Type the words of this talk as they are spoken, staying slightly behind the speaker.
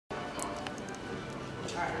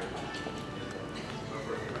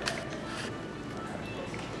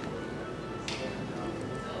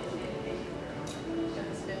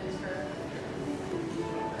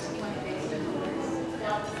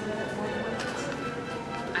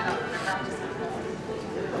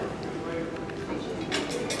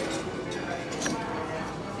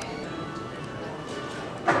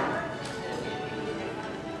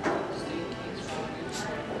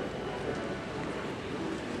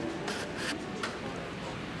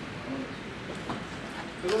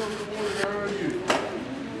How are you?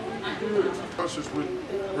 Good. Ushers with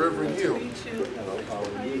Reverend Hill.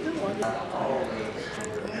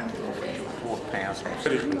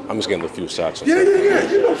 I'm just getting a few shots. Yeah.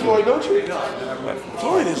 You know Floyd, don't you?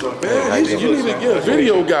 Floyd is a man. You need to get a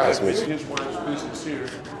video guy. His wife's business here,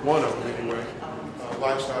 one of them anyway.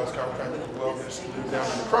 Lifestyles, chiropractic, wellness, live down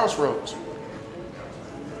in the Crossroads.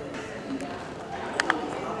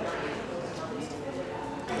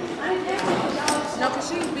 No, because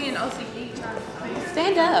she's being OCD.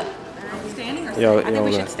 Stand up. Standing or standing? I think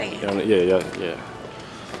we should stand. Yeah.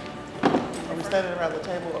 Are we standing around the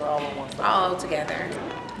table or all on one side? All together.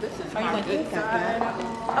 This is my good side.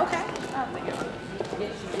 Okay.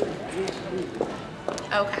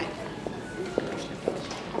 Okay.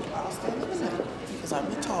 I'll stand in the middle because I'm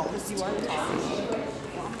the tallest. You are the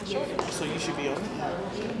tallest. So you should be on the middle.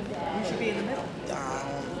 You should be in the middle. You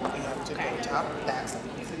have to go top, back. So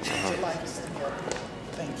you should change your lives together.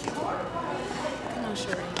 Thank you. Come on,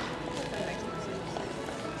 Sheree.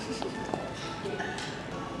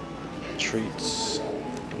 Treats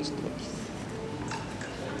and stuff.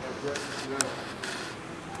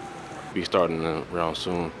 Be starting around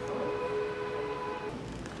soon.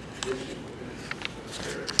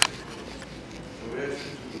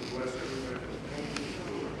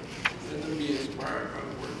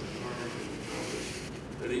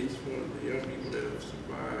 That each one of the young people that have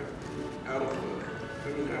survived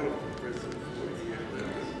coming out of the prison for a year, that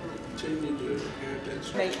continue to have that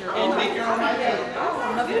strength. Make your own idea.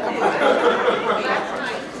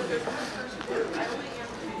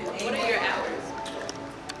 What are your hours?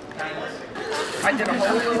 I did a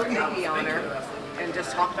whole little cookie on her and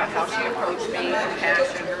just talked about how she approached me,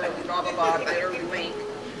 passion, her, blah, blah, blah, better link.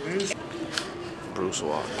 Bruce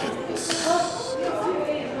Watkins.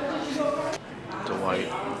 Dwight.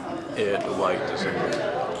 Ed Dwight is in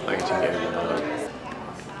 1989.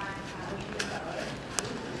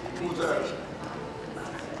 Who's that?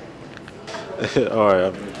 All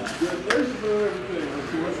right.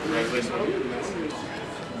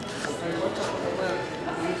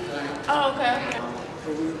 Oh, okay.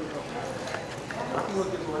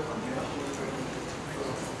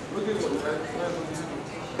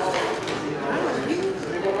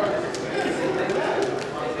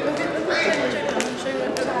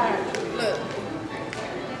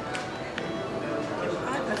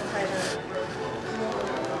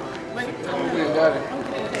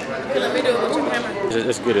 Let me do it with your camera.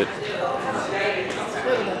 Let's get it. Alright,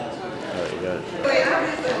 you got it.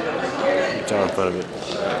 You're in front of it.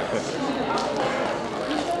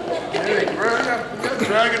 Hey, bro, you're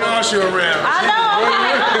dragging Asha around. I know.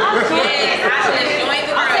 Yeah, I should join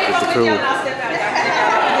the group. It's cool.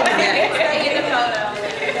 Get the photo.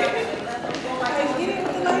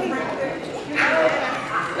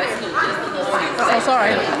 Oh,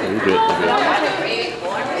 sorry. Yeah, you good.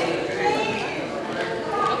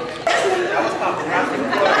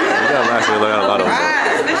 You got a lot of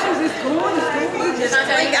them. This is cool. You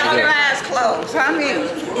got all your eyes closed. How many? Your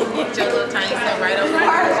little tiny stuff right over there.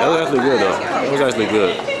 That was actually good though. That was actually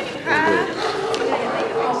good. That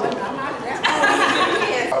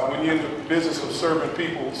was When you're in the business of serving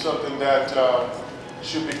people, something that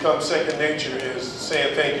should become second nature is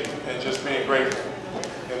saying thank you and just being grateful.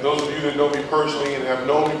 And those of you that know me personally and have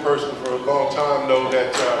known me personally for a long time know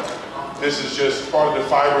that this is just part of the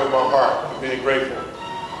fiber of my heart, being grateful.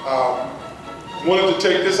 Wanted to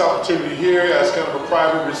take this opportunity here as kind of a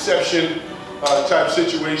private reception type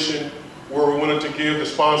situation where we wanted to give the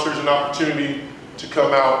sponsors an opportunity to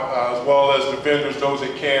come out as well as the vendors, those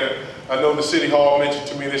that can. I know the City Hall mentioned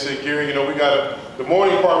to me, they said, Gary, you know, we got the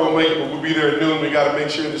morning part we'll make it, but we'll be there at noon. We got to make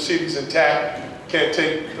sure the city's intact. Can't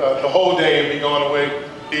take the whole day and be gone away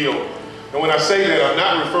ill. And when I say that, I'm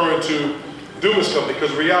not referring to Dumas Company, because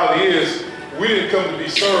the reality is we didn't come to be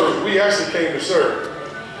served, we actually came to serve.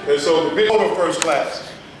 And so the big over first class.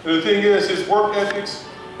 And the thing is, his work ethics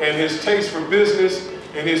and his taste for business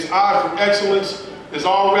and his eye for excellence is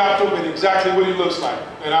all wrapped up in exactly what he looks like.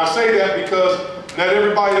 And I say that because not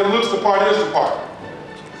everybody that looks the part is the part.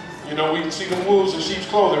 You know, we can see the wolves in sheep's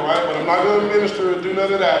clothing, right? But I'm not going to minister or do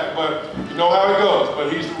none of that, but you know how it goes. But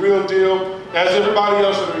he's the real deal, as everybody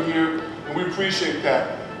else that are here, and we appreciate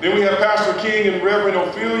that. Then we have Pastor King and Reverend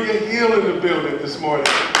Ophelia Hill in the building this morning.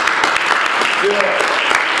 Yeah.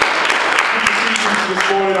 This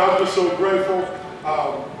morning, I'm just so grateful.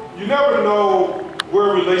 You never know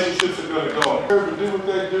where relationships are going to go. To do what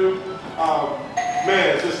they do,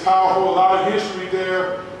 man, it's just powerful. A lot of history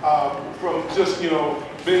there from just, you know,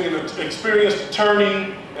 being an experienced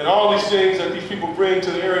attorney and all these things that these people bring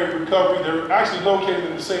to the area of recovery. They're actually located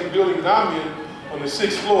in the same building that I'm in on the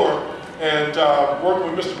 6th floor. and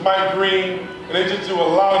working with Mr. Mike Green, and they just do a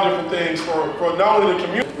lot of different things for not only the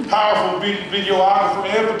community. Powerful videographer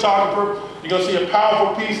and photographer. You're going to see a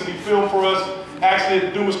powerful piece that he filmed for us actually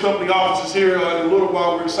at the Dumas Company offices here in a little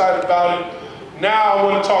while. We're excited about it. Now I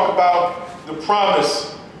want to talk about the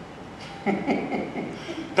promise.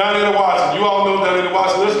 Donetta Watson. You all know Donetta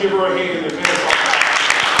Watson. Let's give her a hand in advance.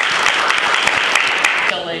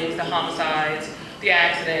 Killings, the homicides, the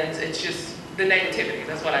accidents, it's just the negativity.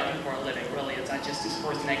 That's what I do for a living, really. I just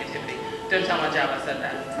disperse negativity. Don't tell my job I said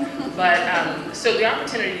that. But so the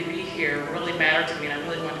opportunity to be here really mattered to me, and I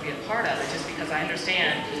really want to be a part of it just because I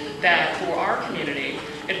understand that for our community,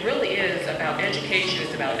 it really is about education,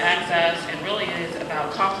 it's about access, and really is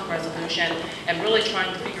about conflict resolution, and really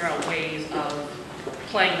trying to figure out ways of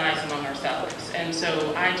playing nice among ourselves. And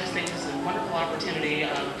so I just think this is a wonderful opportunity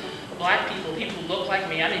of Black people, people who look like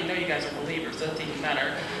me, I didn't know you guys are believers, so that's even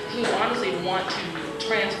better, who honestly want to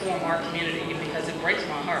transform our community, because it breaks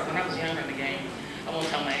my heart. When I was younger in the game, I won't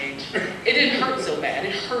tell my age, it didn't hurt so bad.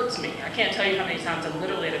 It hurts me. I can't tell you how many times I'm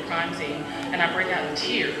literally at a crime scene and I break out in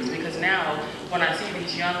tears, because now when I see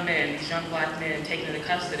these young men, these young Black men taken into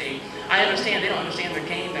custody, I understand they don't understand the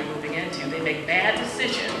game they're moving into. They make bad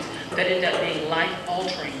decisions that end up being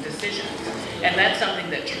life-altering decisions. And that's something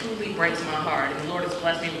that truly breaks my heart. And the Lord has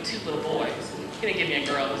blessed me with 2 little boys. He didn't give me a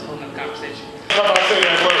girl, it was a whole nother conversation. How about saying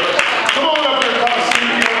that word? Come on up here,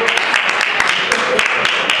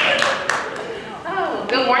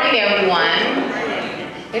 Good morning, everyone.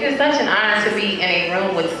 It is such an honor to be in a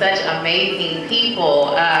room with such amazing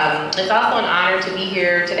people. It's also an honor to be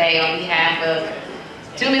here today on behalf of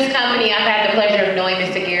Dumas Company. I've had the pleasure of knowing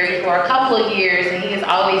Mr. Gary for a couple of years, and he has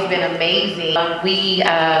always been amazing. We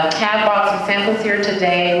have brought some samples here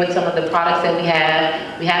today with some of the products that we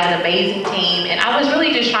have. We have an amazing team, and I was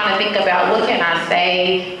really just trying to think about what can I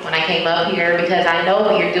say when I came up here, because I know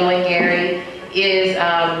what you're doing, Gary, is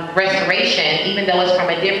restoration. Even though it's from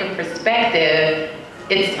a different perspective,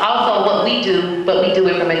 it's also what we do, but we do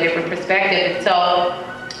it from a different perspective. And so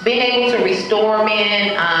being able to restore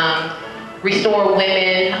men, restore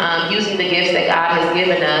women, using the gifts that God has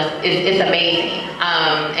given us is amazing.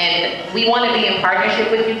 And we want to be in partnership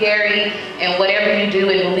with you, Gary, and whatever you do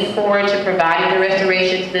in moving forward to providing the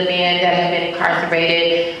restoration to the men that have been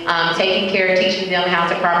incarcerated, taking care, teaching them how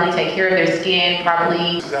to properly take care of their skin,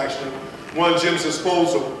 properly. This is actually One Gym's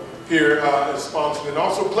Disposal here is sponsored, and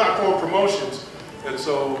also Platform Promotions. And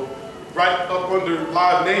so right up under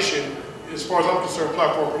Live Nation, as far as I'm concerned,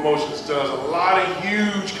 Platform Promotions does a lot of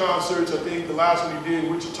huge concerts. I think the last one he did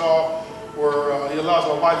in Wichita, where he allows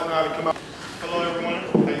my wife and I to come out. Hello everyone,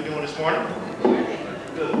 how you doing this morning?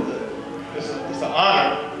 Good, good. It's an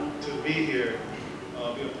honor to be here,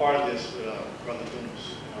 be a part of this with Brother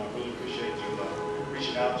Dumas. I really appreciate you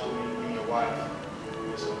reaching out to me and your wife.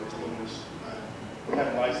 So Ms. Dumas,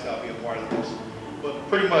 having a lifestyle be a part of this. But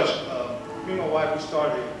pretty much, me and my wife, we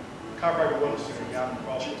started Chiropractic Wellness Center down in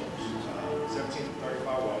Crossroads, 1735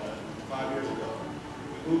 Walnut, 5 years ago.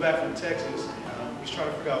 We moved back from Texas, and we was trying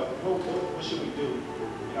to figure out what should we do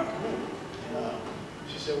in our community. And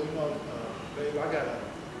she said, well, you know, babe, I'm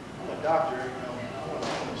a doctor, you know, I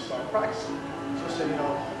want to start practicing. So I said, you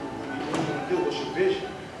know, what do you want to do? What's your vision?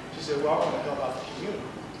 She said, well, I want to help out the community.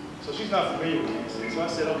 So she's not familiar with anything. So I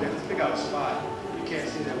said, okay, let's pick out a spot. You can't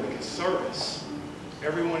see that we can service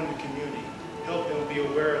everyone in the community, help them be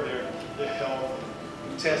aware of their health,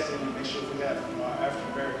 and testing, and make sure we have, you know, our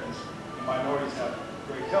African Americans and minorities have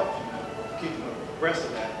great health, you know, keep them abreast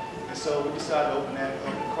of that. And so we decided to open that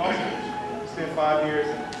up in Crossroads. It's been 5 years,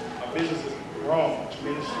 and our business has grown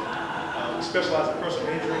tremendously. We specialize in personal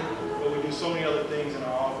injury, but we do so many other things in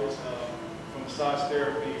our office, from massage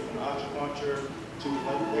therapy, from acupuncture, to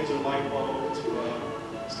laser lipo,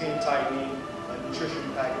 to skin tightening,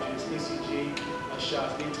 nutrition packages, ECG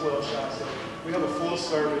shots, B12 shots. So we have a full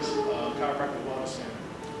service chiropractic wellness center,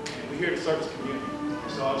 and we're here to serve the community.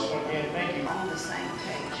 So I just want to again thank you. On the same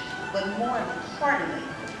page, but more importantly,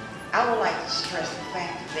 I would like to stress the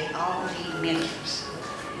fact that they all need mentors.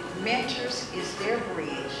 Mentors is their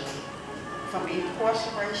bridge from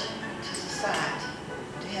incarceration to society,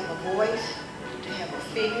 to have a voice, to have a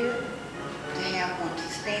figure, to have one to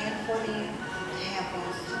stand for them, to have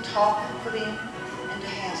one to talk for them, and to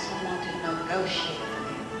have someone to negotiate for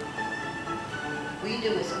them. We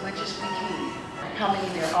do as much as we can. How many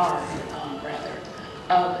there are, rather,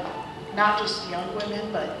 of not just young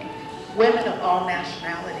women, but women of all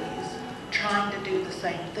nationalities trying to do the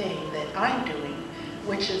same thing that I'm doing,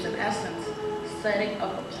 which is in essence setting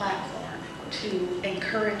up a platform to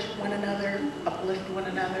encourage one another, uplift one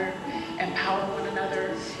another, empower one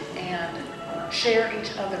another, and share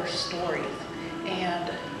each other's stories.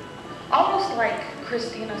 And almost like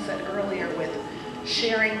Christina said earlier, with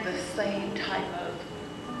sharing the same type of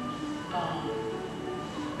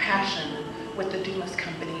passion with the Dumas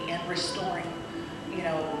Company and restoring, you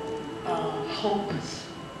know, hope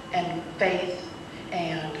and faith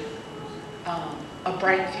and a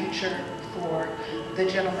bright future for the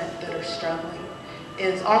gentlemen that are struggling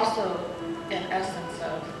is also in essence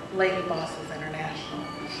of Lady Bosses International,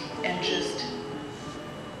 and just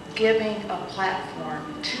giving a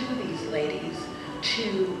platform to these ladies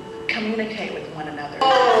to communicate with one another. I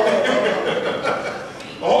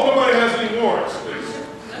hope nobody has any warrants.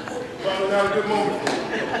 Probably not a good moment.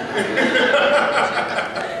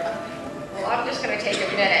 Well, I'm just going to take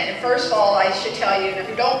a minute. And first of all, I should tell you, and if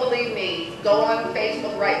you don't believe me, go on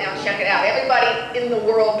Facebook right now and check it out. Everybody in the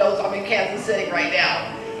world knows I'm in Kansas City right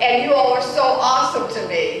now. And you all are so awesome to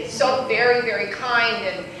me. So very, very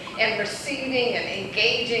kind and receiving and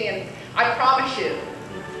engaging. And I promise you,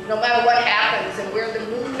 no matter what happens and where the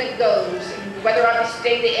movement goes, whether I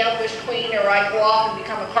stay the ambush queen or I go off and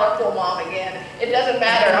become a carpool mom again, it doesn't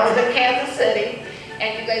matter. I was in Kansas City,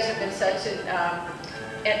 and you guys have been such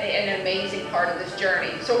an amazing part of this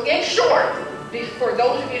journey. So in short, for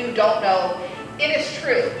those of you who don't know, it is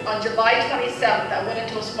true. On July 27th, I went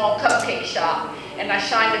into a small cupcake shop, and I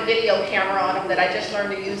shined a video camera on them that I just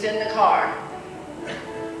learned to use in the car.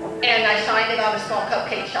 And I shined it on a small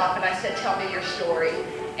cupcake shop, and I said, tell me your story.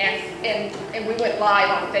 And we went live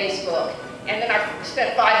on Facebook. And then I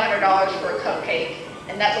spent $500 for a cupcake.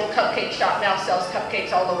 And that little cupcake shop now sells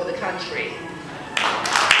cupcakes all over the country.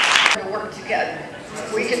 To work together.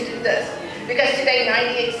 We can do this. Because today,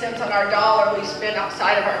 98 cents on our dollar we spend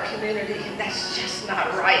outside of our community, and that's just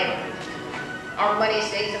not right. Our money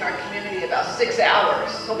stays in our community about 6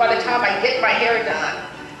 hours. So by the time I get my hair done,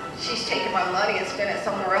 she's taking my money and spending it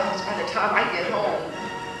somewhere else by the time I get home.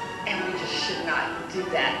 And we just should not do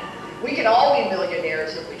that. We can all be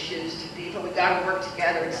millionaires if we choose to be, but we've got to work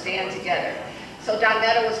together and stand together. So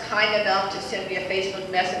Donetta was kind enough to send me a Facebook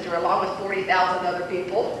Messenger along with 40,000 other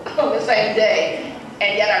people on the same day.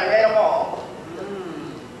 And yet I read them all.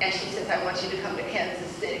 And she says, I want you to come to Kansas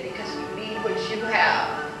City because we need what you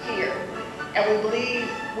have here. And we believe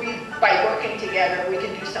by working together, we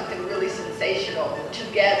can do something really sensational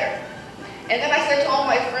together. And then I said to all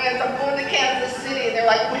my friends, I'm going to Kansas City. And they're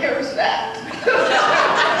like, where's that?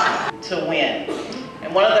 To win.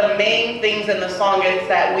 And one of the main things in the song is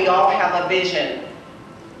that we all have a vision,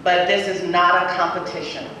 but this is not a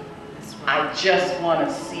competition. I just want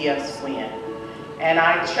to see us win. And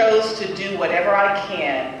I chose to do whatever I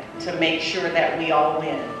can to make sure that we all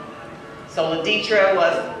win. So Laditra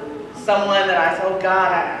was someone that I said, oh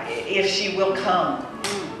God, if she will come.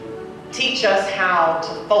 Teach us how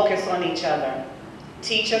to focus on each other.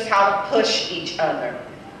 Teach us how to push each other.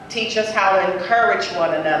 Teach us how to encourage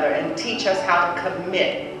one another, and teach us how to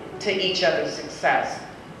commit to each other's success.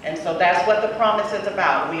 And so that's what the promise is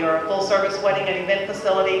about. We are a full-service wedding and event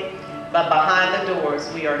facility, but behind the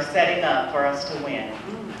doors, we are setting up for us to win.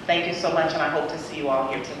 Thank you so much, and I hope to see you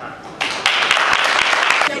all here tonight.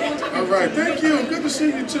 All right, thank you. Good to see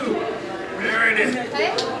you too. There it is.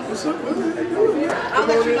 Hey. What's up? I'll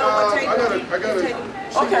let you know what take. I gotta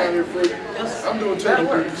sit down here for you. I'm doing table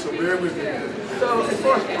preview, so bear with me. So as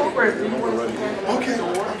far as programs, do you want to Okay.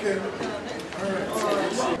 All right.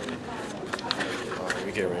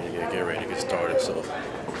 We get ready to get started, so we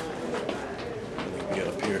can get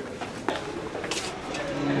up here.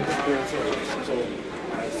 So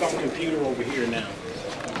some computer over here now.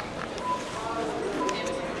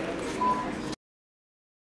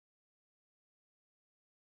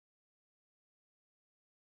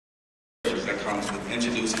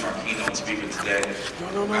 Introducing our keynote speaker today.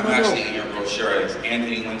 I'm actually in your brochure as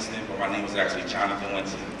Anthony Winston, but my name is actually Jonathan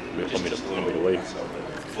Winston.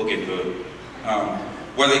 We'll get good.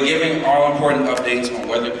 Whether giving all-important updates on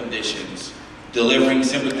weather conditions, delivering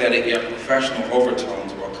sympathetic yet professional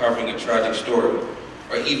overtones while covering a tragic story,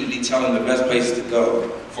 or even detailing the best places to go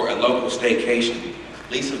for a local staycation,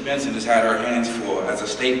 Lisa Benson has had her hands full as a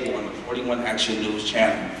staple on the 41 Action News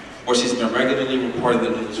channel, where she's been regularly reporting the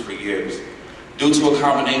news for years. Due to a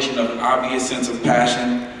combination of an obvious sense of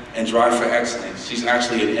passion and drive for excellence, she's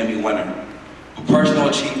actually an Emmy winner. But personal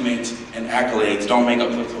achievements and accolades don't make up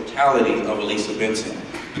the totality of Lisa Benson,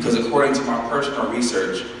 because according to my personal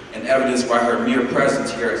research and evidenced by her mere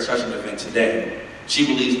presence here at such an event today, she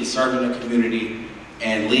believes in serving the community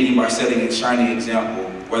and leading by setting a shining example,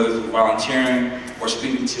 whether through volunteering or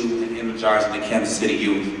speaking to and energizing the Kansas City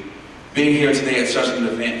youth. Being here today at such an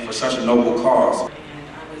event for such a noble cause,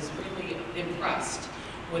 impressed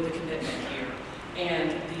with the commitment here,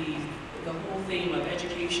 and the whole theme of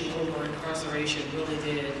education over incarceration really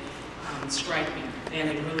did strike me, and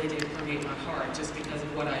it really did permeate my heart just because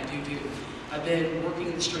of what I do. I've been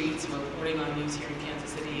working the streets and reporting on news here in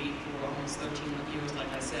Kansas City for almost 13 years,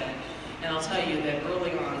 like I said. And I'll tell you that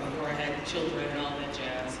early on, before I had children and all that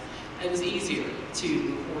jazz, it was easier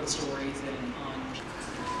to report stories than on.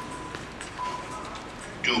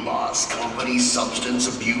 Dumas Company Substance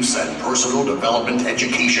Abuse and Personal Development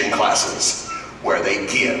Education classes, where they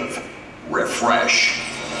give, refresh,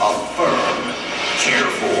 affirm, care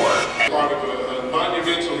for. Part of a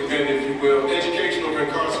monumental event, if you will, Education Over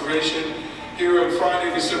Incarceration, here on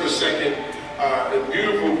Friday, December 2nd, at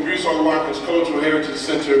beautiful Breezor Watkins Cultural Heritage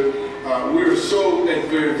Center. We're so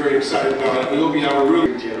very, very excited about it. We hope you have a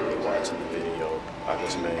really watching the video I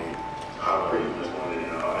just made.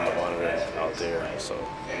 Out there, so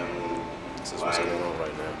this is what's going on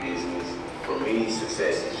right now. Business. For me,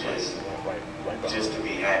 success is just to be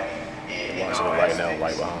happy. And watching it right now,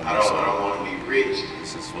 right behind me. I don't want to be rich.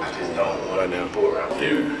 This is I just don't want to be poor.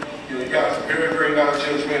 You guys are very, very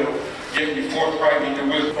non-judgmental. Yet you're forthright in your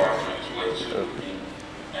wisdom.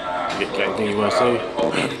 Anything you want to say?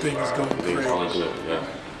 Things going good, yeah.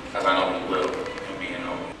 As I know he will, and being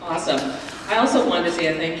open. Awesome. I also wanted to say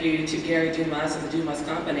a thank you to Gary Dumas and the Dumas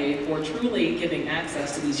Company for truly giving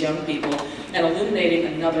access to these young people and illuminating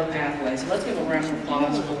another pathway. So let's give a round of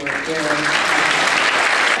applause for Gary.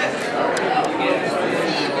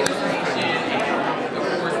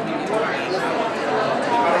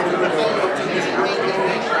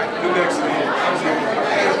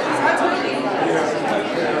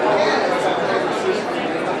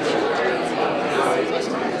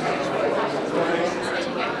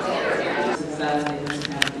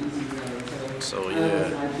 So yeah,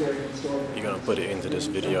 you're gonna put it into this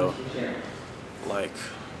video, like,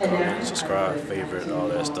 comment, subscribe, favorite, all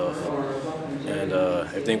that stuff. And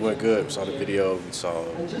everything went good. We saw the video, we saw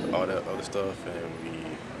all that other stuff, and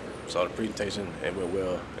we saw the presentation, and it went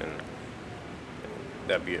well, and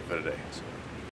that'd be it for today. So.